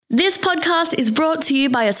This podcast is brought to you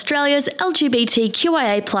by Australia's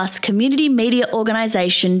LGBTQIA+ community media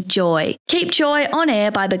organisation, Joy. Keep Joy on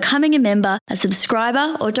air by becoming a member, a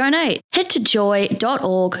subscriber or donate. Head to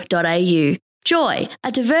joy.org.au. Joy,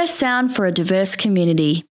 a diverse sound for a diverse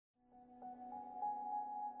community.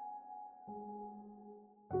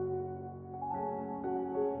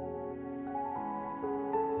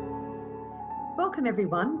 Welcome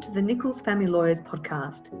everyone to the Nichols Family Lawyers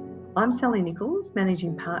podcast. I'm Sally Nichols,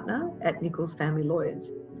 Managing Partner at Nichols Family Lawyers.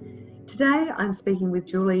 Today I'm speaking with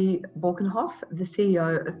Julie Borkenhoff, the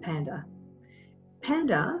CEO of PANDA.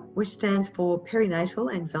 PANDA, which stands for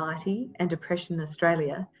Perinatal Anxiety and Depression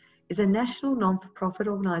Australia, is a national non-for-profit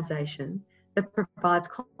organisation that provides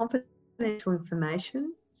confidential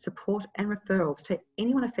information, support and referrals to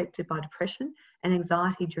anyone affected by depression and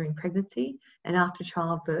anxiety during pregnancy and after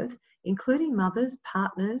childbirth, including mothers,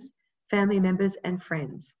 partners, family members and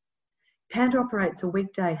friends. PANDA operates a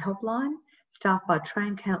weekday helpline staffed by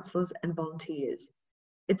trained counsellors and volunteers.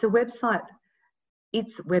 Its website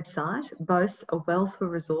boasts a wealth of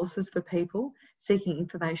resources for people seeking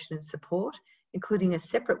information and support, including a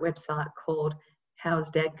separate website called How's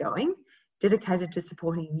Dad Going?, dedicated to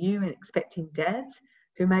supporting new and expecting dads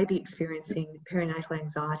who may be experiencing perinatal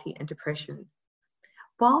anxiety and depression.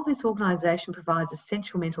 While this organisation provides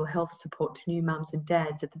essential mental health support to new mums and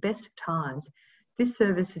dads at the best of times, this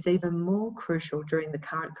service is even more crucial during the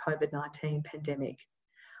current COVID-19 pandemic.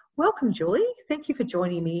 Welcome, Julie. Thank you for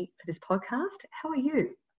joining me for this podcast. How are you?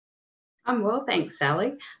 I'm well, thanks,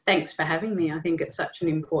 Sally. Thanks for having me. I think it's such an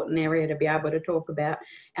important area to be able to talk about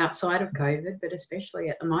outside of COVID, but especially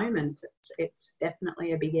at the moment, it's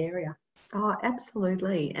definitely a big area. Oh,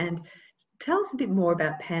 absolutely. And tell us a bit more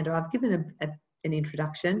about PANDA. I've given an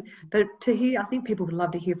introduction, but to hear, I think people would love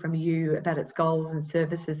to hear from you about its goals and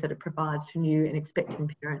services that it provides to new and expecting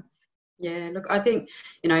parents. Yeah, look, I think,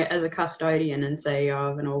 as a custodian and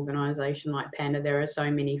CEO of an organisation like PANDA, there are so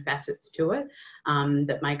many facets to it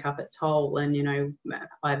that make up its whole. And,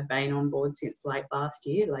 I've been on board since late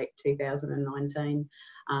 2019.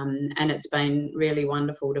 And it's been really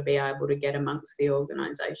wonderful to be able to get amongst the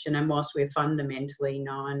organisation. And whilst we're fundamentally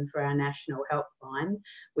known for our national helpline,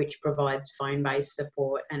 which provides phone-based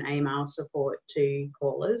support and email support to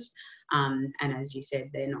callers, and as you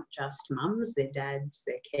said, they're not just mums, they're dads,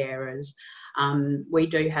 they're carers. We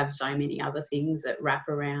do have so many other things that wrap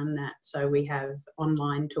around that. So we have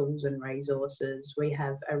online tools and resources. We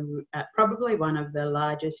have probably one of the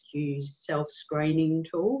largest used self-screening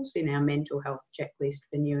tools in our mental health checklist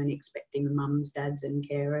for new and expecting mums, dads and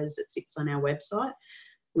carers that sits on our website,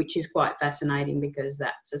 which is quite fascinating because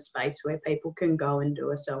that's a space where people can go and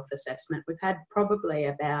do a self-assessment. We've had probably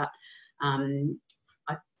about,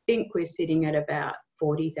 I think we're sitting at about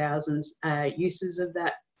 40,000 uses of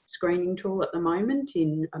that screening tool at the moment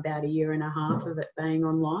in about a year and a half of it being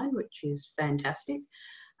online, which is fantastic.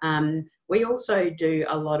 We also do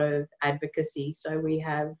a lot of advocacy. So we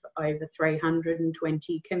have over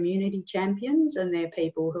 320 community champions, and they're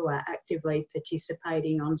people who are actively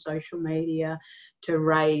participating on social media to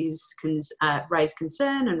raise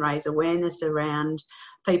concern and raise awareness around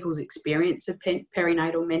people's experience of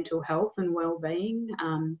perinatal mental health and wellbeing.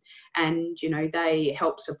 And, they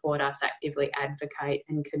help support us actively advocate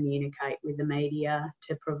and communicate with the media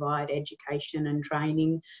to provide education and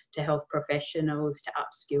training to health professionals to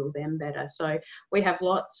upskill them better. So we have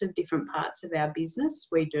lots of different parts of our business.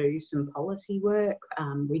 We do some policy work.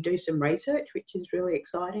 We do some research, which is really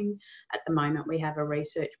exciting. At the moment, we have a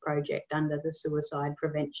research project under the Suicide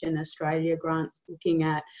Prevention Australia grant looking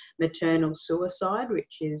at maternal suicide,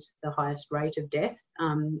 which is the highest rate of death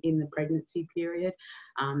in the pregnancy period,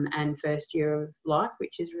 and first year of life,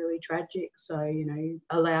 which is really tragic. So,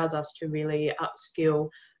 allows us to really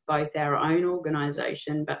upskill both our own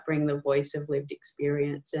organisation, but bring the voice of lived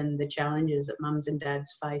experience and the challenges that mums and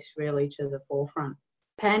dads face really to the forefront.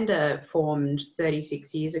 PANDA formed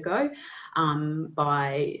 36 years ago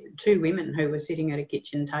by two women who were sitting at a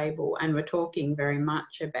kitchen table and were talking very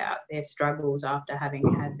much about their struggles after having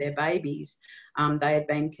had their babies. They had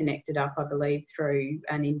been connected up, I believe, through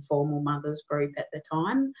an informal mothers group at the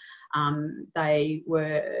time. They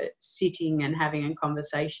were sitting and having a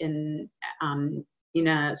conversation in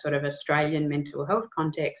a sort of Australian mental health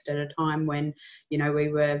context at a time when, we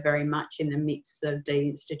were very much in the midst of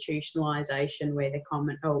deinstitutionalisation, where the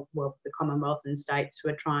Commonwealth and states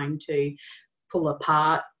were trying to pull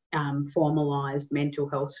apart formalised mental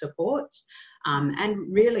health supports. And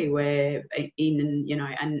really we're in, you know,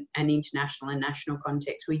 an international and national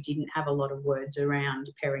context, we didn't have a lot of words around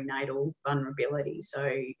perinatal vulnerability. So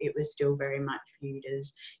it was still very much viewed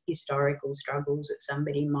as historical struggles that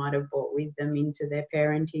somebody might have brought with them into their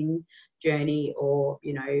parenting journey, or,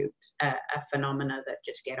 you know, a phenomena that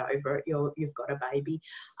just get over it, you've got a baby.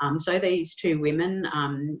 So these two women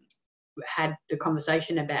had the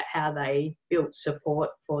conversation about how they built support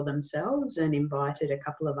for themselves and invited a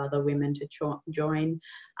couple of other women to join.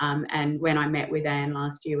 And when I met with Anne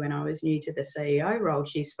last year, when I was new to the CEO role,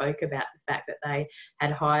 she spoke about the fact that they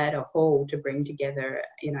had hired a hall to bring together,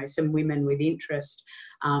 you know, some women with interest,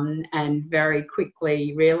 and very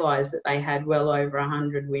quickly realised that they had well over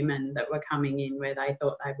 100 women that were coming in where they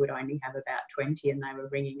thought they would only have about 20, and they were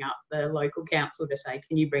ringing up the local council to say,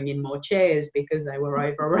 can you bring in more chairs, because they were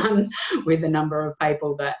overrun with a number of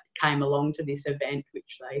people that came along to this event,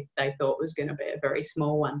 which they thought was going to be a very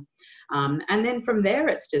small one. And then from there,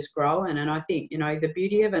 it's just growing. And I think, you know, the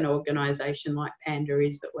beauty of an organisation like Panda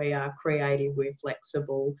is that we are creative, we're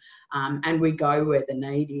flexible, and we go where the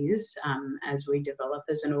need is as we develop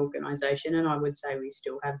as an organisation. And I would say we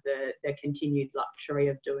still have the continued luxury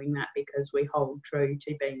of doing that, because we hold true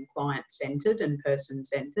to being client-centred and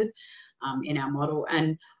person-centred in our model.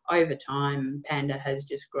 And over time, Panda has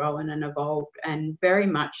just grown and evolved, and very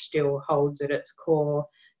much still holds at its core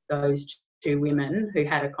those two women who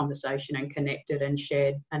had a conversation and connected and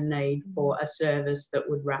shared a need for a service that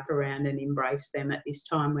would wrap around and embrace them at this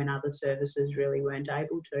time when other services really weren't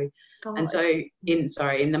able to. And so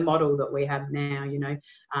in the model that we have now, you know,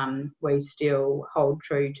 we still hold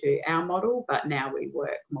true to our model, but now we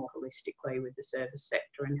work more holistically with the service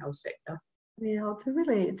sector and health sector. Yeah, it's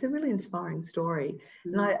a really inspiring story,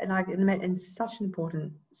 and such an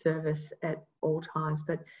important service at all times,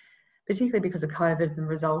 but particularly because of COVID and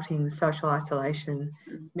resulting social isolation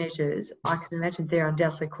measures, I can imagine they're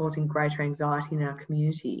undoubtedly causing greater anxiety in our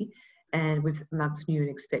community and with amongst new and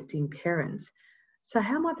expecting parents. So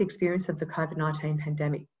how might the experience of the COVID-19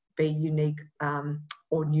 pandemic be unique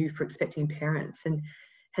or new for expecting parents? And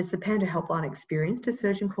has the Panda Helpline experienced a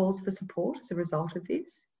surge in calls for support as a result of this?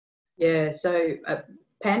 Yeah, so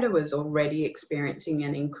Panda was already experiencing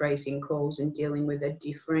an increase in calls and dealing with a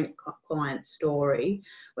different client story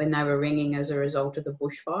when they were ringing as a result of the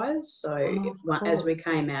bushfires. So as we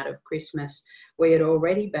came out of Christmas, we had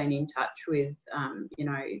already been in touch with, you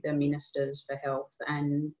know, the ministers for health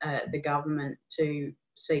and the government to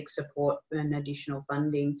seek support and additional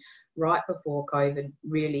funding right before COVID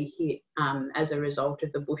really hit as a result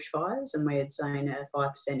of the bushfires. And we had seen a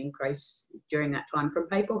 5% increase during that time from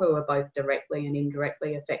people who were both directly and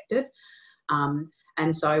indirectly affected.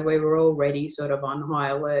 And so we were already sort of on high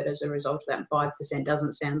alert as a result of that. 5%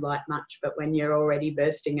 doesn't sound like much, but when you're already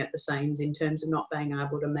bursting at the seams in terms of not being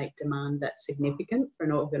able to meet demand, that's significant for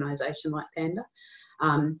an organisation like Panda.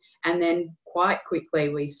 And then quite quickly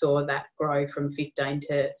we saw that grow from 5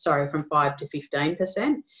 to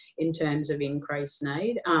 15% in terms of increased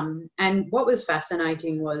need. And what was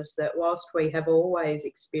fascinating was that whilst we have always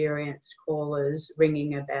experienced callers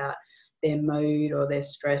ringing about their mood or their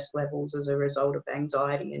stress levels as a result of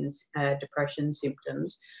anxiety and depression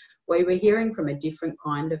symptoms, we were hearing from a different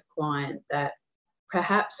kind of client that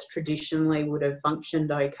perhaps traditionally would have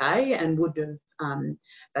functioned okay and would have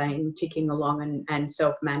been ticking along and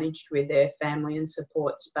self-managed with their family and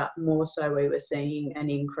supports, but more so we were seeing an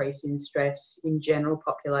increase in stress in general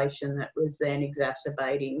population that was then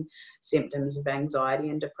exacerbating symptoms of anxiety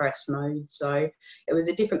and depressed mood. So it was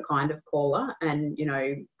a different kind of caller, and, you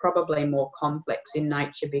know, probably more complex in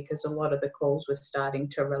nature, because a lot of the calls were starting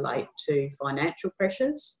to relate to financial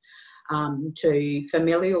pressures, to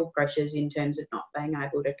familial pressures in terms of not being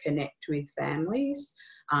able to connect with families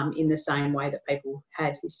in the same way that people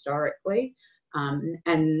had historically.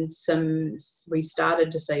 And we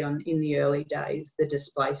started to see in the early days the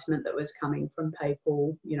displacement that was coming from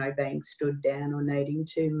people, you know, being stood down or needing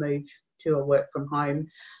to move to a work from home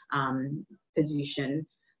position.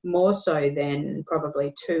 More so than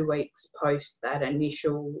probably 2 weeks post that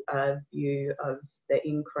initial view of the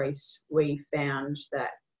increase, we found that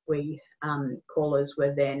callers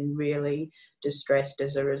were then really distressed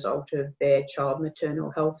as a result of their child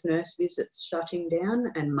maternal health nurse visits shutting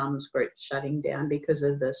down and mums groups shutting down because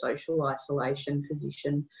of the social isolation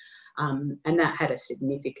position. And that had a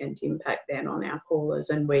significant impact then on our callers,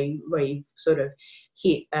 and we sort of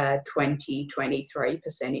hit a 23%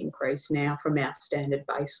 increase now from our standard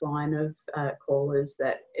baseline of callers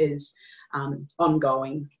that is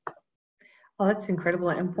ongoing. Oh, that's incredible.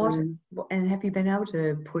 And and have you been able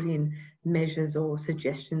to put in measures or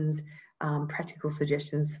suggestions practical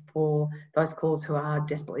suggestions for those callers who are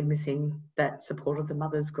desperately missing that support of the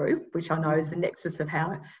mothers group, which I know is the nexus of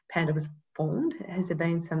how Panda was formed? Has there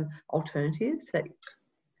been some alternatives that...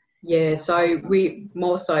 Yeah, so we,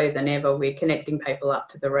 more so than ever, we're connecting people up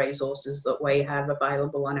to the resources that we have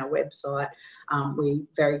available on our website. We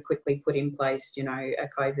very quickly put in place, you know, a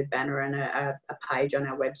COVID banner and a page on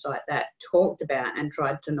our website that talked about and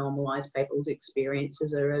tried to normalise people's experience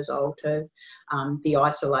as a result of the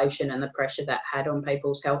isolation and the pressure that had on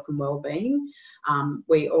people's health and wellbeing.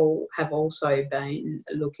 We all have also been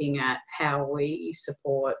looking at how we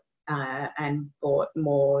support and bought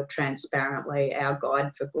more transparently our guide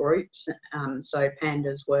for groups. So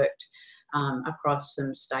Panda's worked across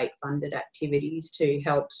some state-funded activities to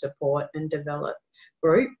help support and develop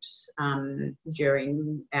groups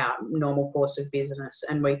during our normal course of business,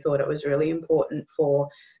 and we thought it was really important for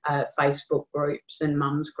Facebook groups and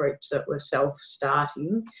mums groups that were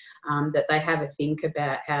self-starting that they have a think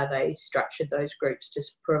about how they structured those groups to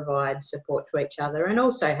provide support to each other, and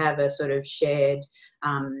also have a sort of shared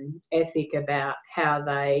ethic about how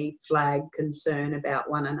they flag concern about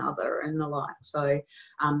one another and the like. So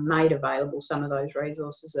made available some of those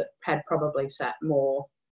resources that had probably sat more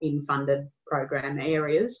in funded program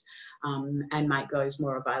areas and make those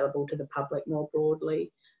more available to the public more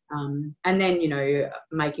broadly. And then, you know,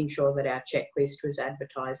 making sure that our checklist was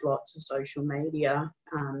advertised, lots of social media,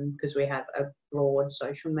 because we have a broad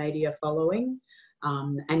social media following,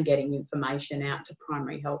 and getting information out to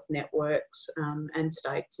primary health networks and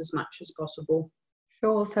states as much as possible.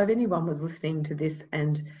 Sure. So if anyone was listening to this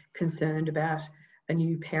and concerned about a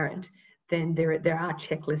new parent, then there are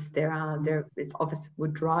checklists. It's obvious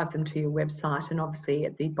would drive them to your website, and obviously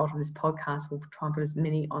at the bottom of this podcast we'll try and put as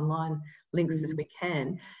many online links as we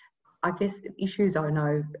can. I guess issues I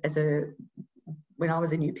know when I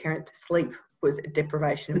was a new parent, sleep was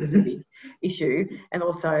deprivation was a big issue, and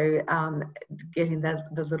also getting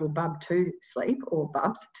the little bub to sleep or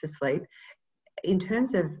bubs to sleep. In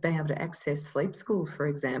terms of being able to access sleep schools, for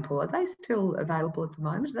example, are they still available at the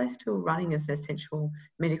moment? Are they still running as an essential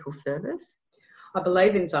medical service? I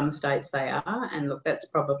believe in some states they are, and look, that's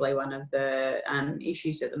probably one of the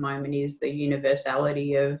issues at the moment is the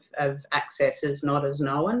universality of access is not as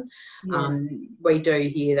known. Yes. We do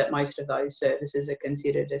hear that most of those services are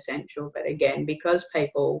considered essential, but again, because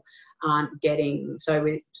people aren't getting, so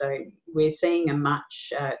we're seeing a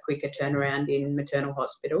much quicker turnaround in maternal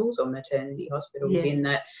hospitals or maternity hospitals. Yes. In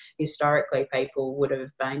that historically people would have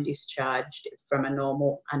been discharged from a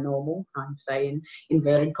normal, I'm saying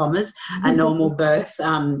inverted commas, a normal birth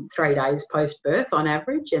 3 days post-birth on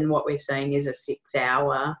average, and what we're seeing is a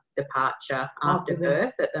 6-hour departure after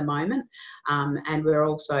birth at the moment. And we're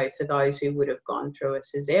also, for those who would have gone through a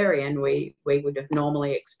caesarean, we would have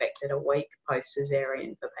normally expected a week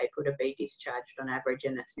post-caesarean for people to be discharged on average,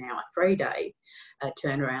 and it's now a 3-day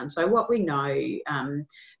turnaround. So what we know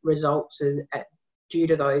results due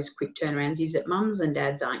to those quick turnarounds is that mums and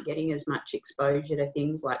dads aren't getting as much exposure to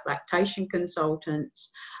things like lactation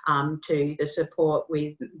consultants, to the support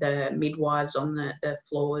with the midwives on the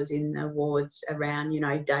floors in the wards around, you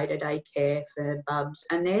know, day-to-day care for bubs.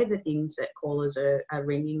 And they're the things that callers are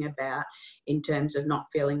ringing about in terms of not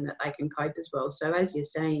feeling that they can cope as well. So as you're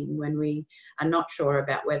saying, when we are not sure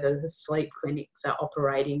about whether the sleep clinics are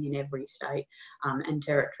operating in every state and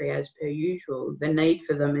territory as per usual, the need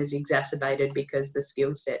for them is exacerbated because the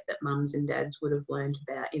skill set that mums and dads would have learned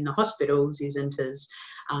about in the hospitals isn't as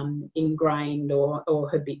ingrained or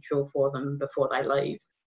habitual for them before they leave.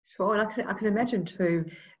 Sure, and I can imagine too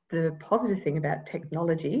the positive thing about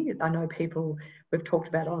technology. I know we've talked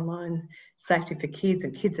about online safety for kids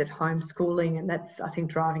and kids at home schooling, and that's, I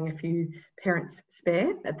think, driving a few parents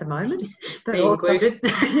spare at the moment. But me included.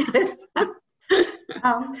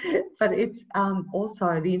 But it's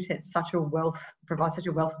also the internet provides such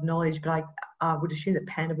a wealth of knowledge, but I would assume that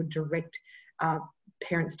Panda would direct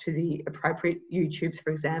parents to the appropriate YouTubes,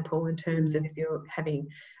 for example, in terms of if you're having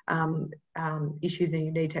issues and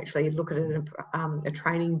you need to actually look at a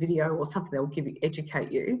training video or something that will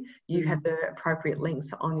educate you. You have the appropriate links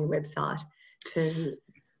on your website to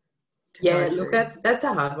yeah, look, that's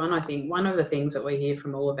a hard one. I think one of the things that we hear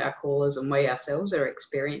from all of our callers and we ourselves are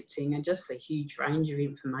experiencing are just the huge range of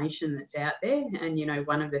information that's out there. And, you know,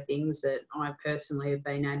 one of the things that I personally have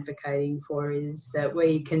been advocating for is that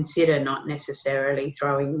we consider not necessarily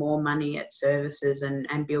throwing more money at services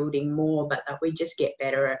and building more, but that we just get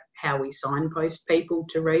better at how we signpost people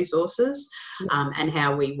to resources, and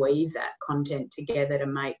how we weave that content together to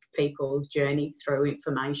make people's journey through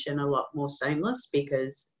information a lot more seamless,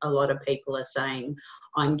 because a lot of people are saying,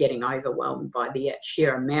 I'm getting overwhelmed by the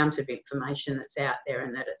sheer amount of information that's out there,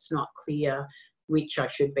 and that it's not clear which I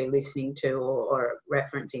should be listening to or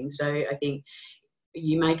referencing. So I think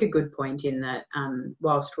you make a good point in that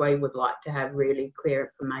whilst we would like to have really clear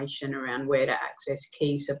information around where to access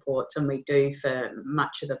key supports, and we do for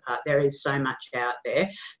much of the part, there is so much out there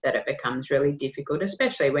that it becomes really difficult,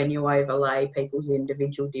 especially when you overlay people's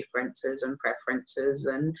individual differences and preferences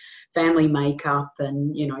and family makeup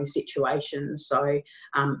and, you know, situations. So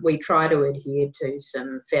we try to adhere to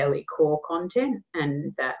some fairly core content,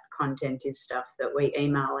 and that content is stuff that we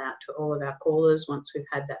email out to all of our callers once we've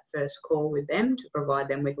had that first call with them to provide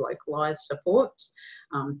them with localised supports.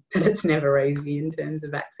 But it's never easy in terms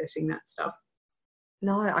of accessing that stuff.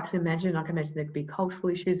 No, I can imagine there could be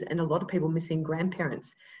cultural issues and a lot of people missing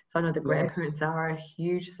grandparents. So I know the grandparents are a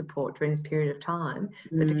huge support during this period of time,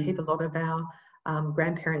 but to keep a lot of our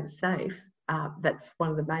grandparents safe, that's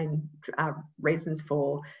one of the main reasons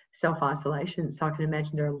for self-isolation. So I can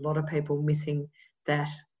imagine there are a lot of people missing that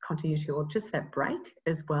continuity or just that break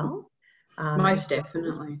as well. Most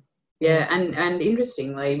definitely. Yeah, and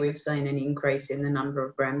interestingly, we've seen an increase in the number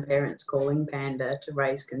of grandparents calling Panda to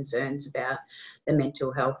raise concerns about the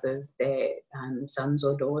mental health of their sons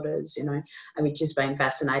or daughters, you know, which has been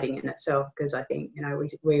fascinating in itself, because I think, you know,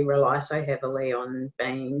 we rely so heavily on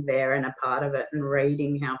being there and a part of it and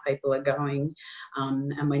reading how people are going.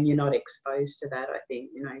 And when you're not exposed to that, I think,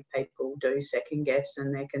 you know, people do second guess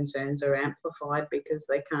and their concerns are amplified because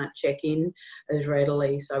they can't check in as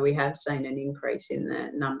readily. So we have seen an increase in the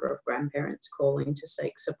number of grandparents calling to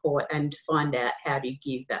seek support and to find out how to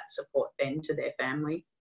give that support then to their family.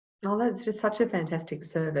 Oh, that's just such a fantastic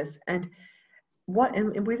service. And what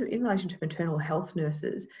in relation to maternal health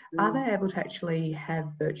nurses, are they able to actually have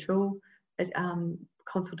virtual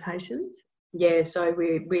consultations? Yeah, so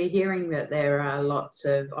we're hearing that there are lots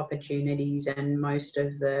of opportunities, and most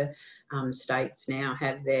of the states now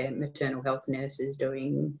have their maternal health nurses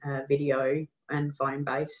doing video and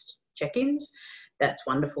phone-based check-ins. That's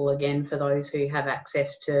wonderful, again, for those who have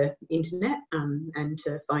access to internet and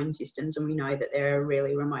to phone systems. And we know that there are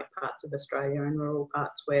really remote parts of Australia and rural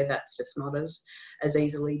parts where that's just not as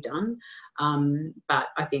easily done. But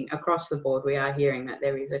I think across the board, we are hearing that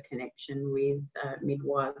there is a connection with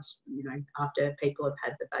midwives, you know, after people have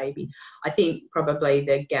had the baby. I think probably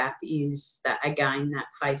the gap is that, again, that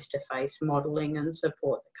face-to-face modelling and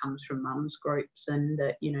support that comes from mums groups, and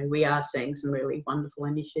that, you know, we are seeing some really wonderful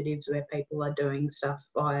initiatives where people are doing stuff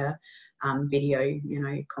via video, you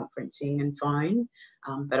know, conferencing and phone.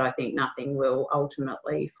 But I think nothing will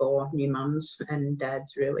ultimately, for new mums and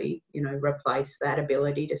dads, really, you know, replace that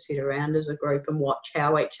ability to sit around as a group and watch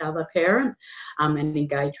how each other parent and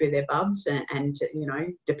engage with their bubs, and you know,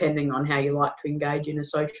 depending on how you like to engage in a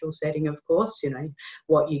social setting, of course, you know,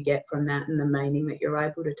 what you get from that and the meaning that you're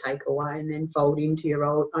able to take away and then fold into your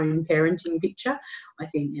own parenting picture. I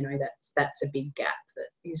think, you know, that's a big gap that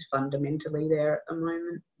is fundamentally there at the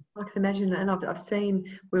moment. I can imagine, and I've seen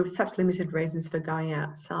with such limited reasons for going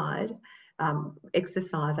outside.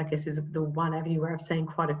 Exercise, I guess, is the one avenue where I've seen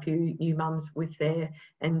quite a few new mums with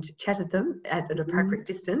and chatted them at an appropriate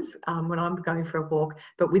distance when I'm going for a walk,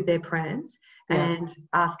 but with their prams and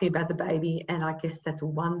asking about the baby. And I guess that's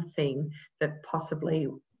one thing that possibly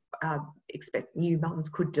expect new mums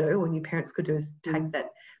could do, or new parents could do, is take that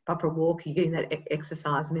bumper walk. You're getting that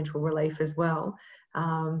exercise, mental relief as well.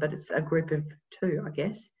 But it's a group of two, I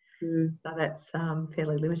guess. So that's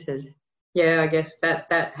fairly limited. Yeah, I guess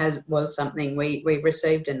that was something. We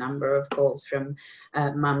received a number of calls from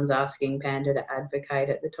mums asking Panda to advocate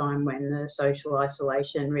at the time when the social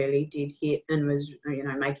isolation really did hit, and was, you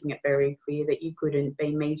know, making it very clear that you couldn't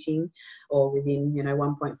be meeting or within, you know,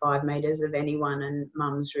 1.5 metres of anyone, and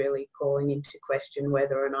mums really calling into question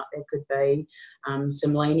whether or not there could be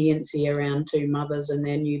some leniency around two mothers and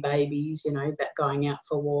their new babies, you know, about going out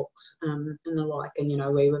for walks and the like. And, you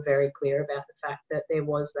know, we were very clear about the fact that there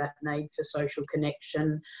was that need for social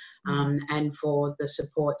connection and for the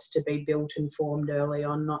supports to be built and formed early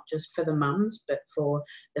on, not just for the mums but for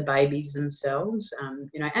the babies themselves,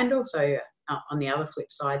 you know, and also on the other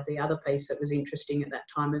flip side, the other piece that was interesting at that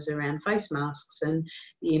time was around face masks and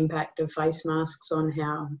the impact of face masks on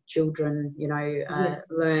how children, Yes.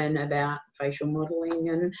 learn about facial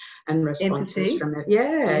modelling and responses Empathy. from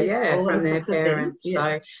their All from those their sorts of things. parents. Yeah.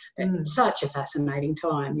 So it's such a fascinating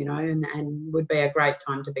time, and would be a great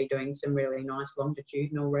time to be doing some really nice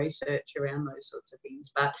longitudinal research around those sorts of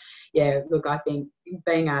things. But yeah, look, I think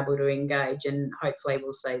being able to engage, and hopefully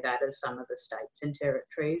we'll see that as some of the states and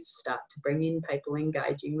territories start to bring in people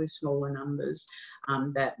engaging with smaller numbers,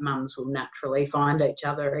 that mums will naturally find each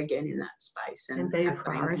other again in that space And be a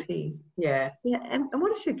priority. Yeah. And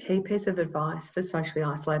what is your key piece of advice for socially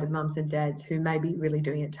isolated mums and dads who may be really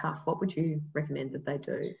doing it tough? What would you recommend that they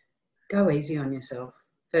do? Go easy on yourself.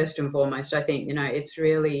 First and foremost, I think, it's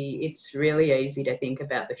really easy to think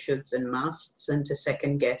about the shoulds and musts and to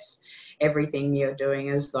second guess everything you're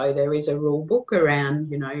doing as though there is a rule book around,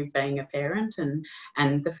 being a parent.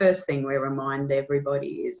 And the first thing we remind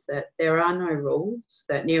everybody is that there are no rules,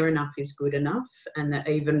 that near enough is good enough, and that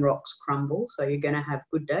even rocks crumble. So you're going to have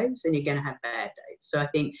good days and you're going to have bad days. So I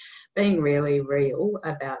think being really real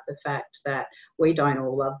about the fact that we don't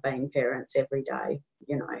all love being parents every day,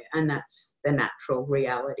 and that's the natural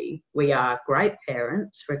reality. We are great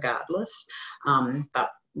parents regardless,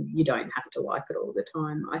 but you don't have to like it all the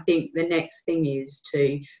time. I think the next thing is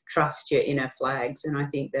to trust your inner flags. And I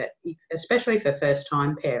think that, especially for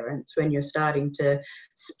first-time parents, when you're starting to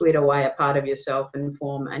split away a part of yourself and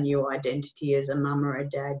form a new identity as a mum or a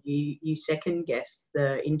dad, you second-guess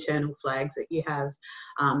the internal flags that you have,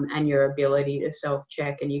 and your ability to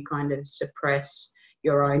self-check, and you kind of suppress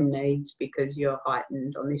your own needs because you're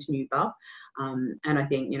heightened on this new bub. And I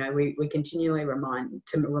think, we continually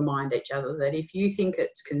remind each other that if you think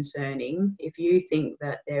it's concerning, if you think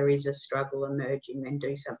that there is a struggle emerging, then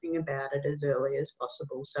do something about it as early as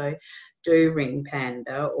possible. So do ring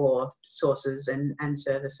Panda or sources and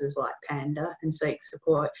services like Panda and seek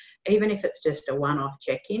support, even if it's just a one-off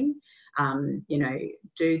check-in.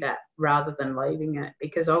 Do that rather than leaving it,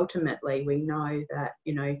 because ultimately we know that,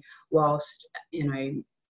 whilst,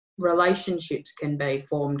 relationships can be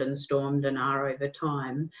formed and stormed and are over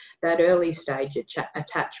time, that early stage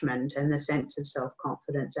attachment and the sense of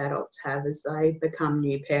self-confidence adults have as they become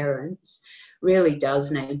new parents really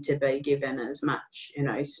does need to be given as much,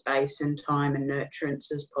 space and time and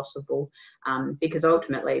nurturance as possible, because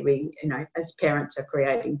ultimately we, as parents, are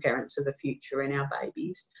creating parents of the future in our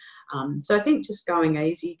babies. So I think just going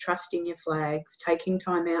easy, trusting your flags, taking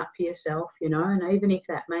time out for yourself, and even if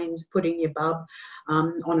that means putting your bub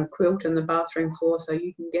on a quilt on the bathroom floor so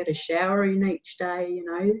you can get a shower in each day,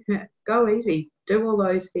 go easy, do all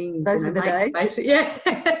those things. Those are the days. Space. Yeah.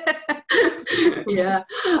 Yeah.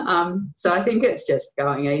 So I think it's just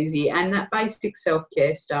going easy, and that basic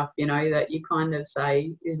self-care stuff, that you kind of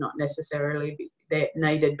say is not necessarily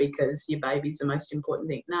needed because your baby's the most important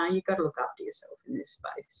thing. No, you've got to look after yourself in this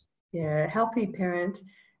space. Yeah, healthy parent,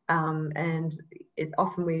 and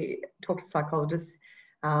often we talk to psychologists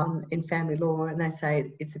in family law, and they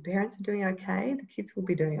say if the parents are doing okay, the kids will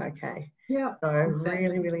be doing okay. Yeah. So exactly.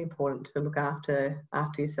 really, really important to look after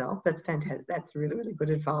yourself. That's fantastic. That's really, really good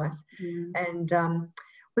advice. And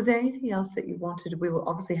was there anything else that you wanted? We will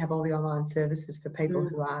obviously have all the online services for people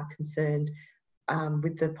who are concerned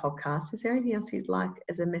with the podcast. Is there anything else you'd like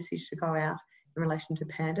as a message to go out in relation to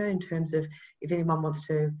Panda, in terms of if anyone wants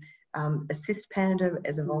to assist Panda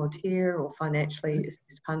as a volunteer or financially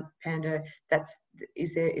assist Panda?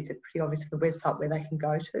 Is it pretty obvious for the website where they can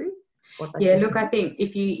go to? Yeah, look, I think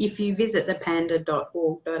if you visit the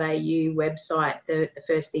panda.org.au website, the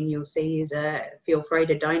first thing you'll see is a feel free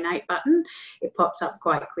to donate button. It pops up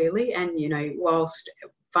quite clearly, and whilst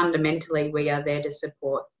fundamentally we are there to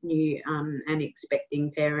support new and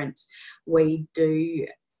expecting parents, we do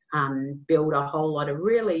build a whole lot of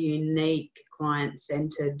really unique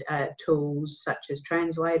client-centred tools, such as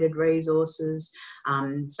translated resources,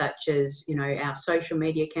 such as our social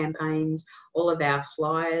media campaigns. All of our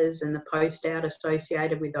flyers and the post out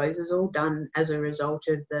associated with those is all done as a result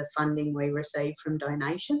of the funding we receive from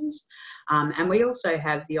donations. And we also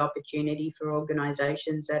have the opportunity for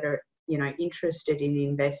organisations that are interested in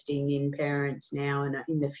investing in parents now and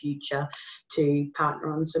in the future to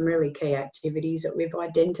partner on some really key activities that we've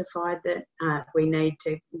identified that we need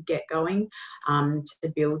to get going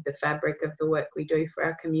to build the fabric of the work we do for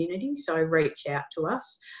our community. So reach out to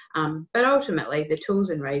us. But ultimately, the tools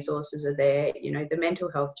and resources are there. The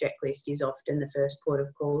mental health checklist is often the first port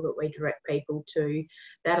of call that we direct people to.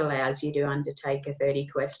 That allows you to undertake a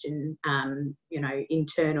 30-question,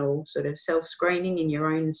 internal sort of self-screening in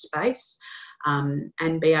your own space.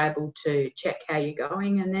 and be able to check how you're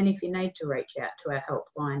going. And then if you need to reach out to our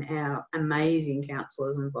helpline, our amazing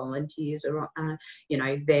counsellors and volunteers are,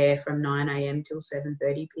 there from 9 a.m. till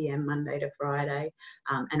 7:30 p.m. Monday to Friday,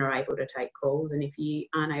 and are able to take calls. And if you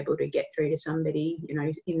aren't able to get through to somebody,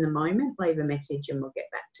 in the moment, leave a message and we'll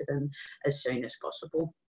get back to them as soon as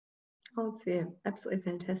possible. Oh, it's absolutely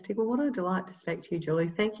fantastic. Well, what a delight to speak to you,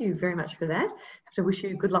 Julie. Thank you very much for that. I have to wish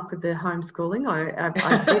you good luck with the homeschooling. I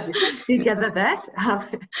did gather that.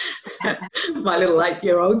 My little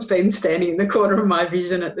 8-year-old's been standing in the corner of my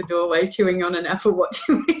vision at the doorway, chewing on an apple,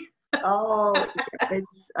 watching me. Oh,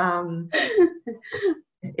 I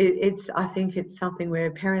think it's something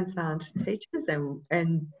where parents aren't teachers,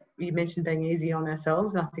 and you mentioned being easy on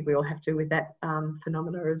ourselves. And I think we all have to with that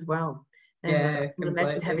phenomena as well. And yeah, I can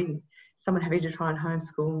imagine someone having to try and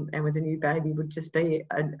homeschool and with a new baby would just be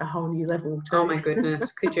a whole new level too. Oh my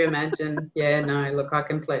goodness, could you imagine? Yeah, no, look, I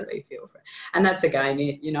completely feel for it. And that's again,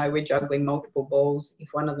 we're juggling multiple balls. If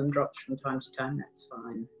one of them drops from time to time, that's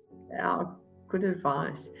fine. Oh, good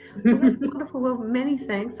advice. Well, that's wonderful. Well, many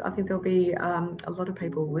thanks. I think there'll be a lot of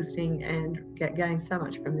people listening and getting so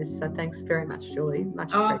much from this. So thanks very much, Julie.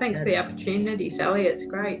 Much appreciated. Thanks for the opportunity, Sally. It's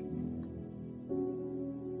great.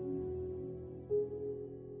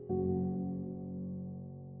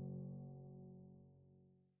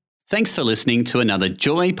 Thanks for listening to another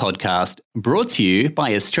Joy podcast brought to you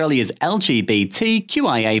by Australia's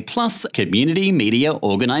LGBTQIA+ community media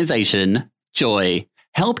organisation, Joy.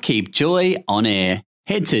 Help keep Joy on air.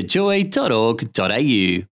 Head to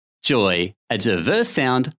joy.org.au. Joy, a diverse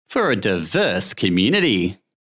sound for a diverse community.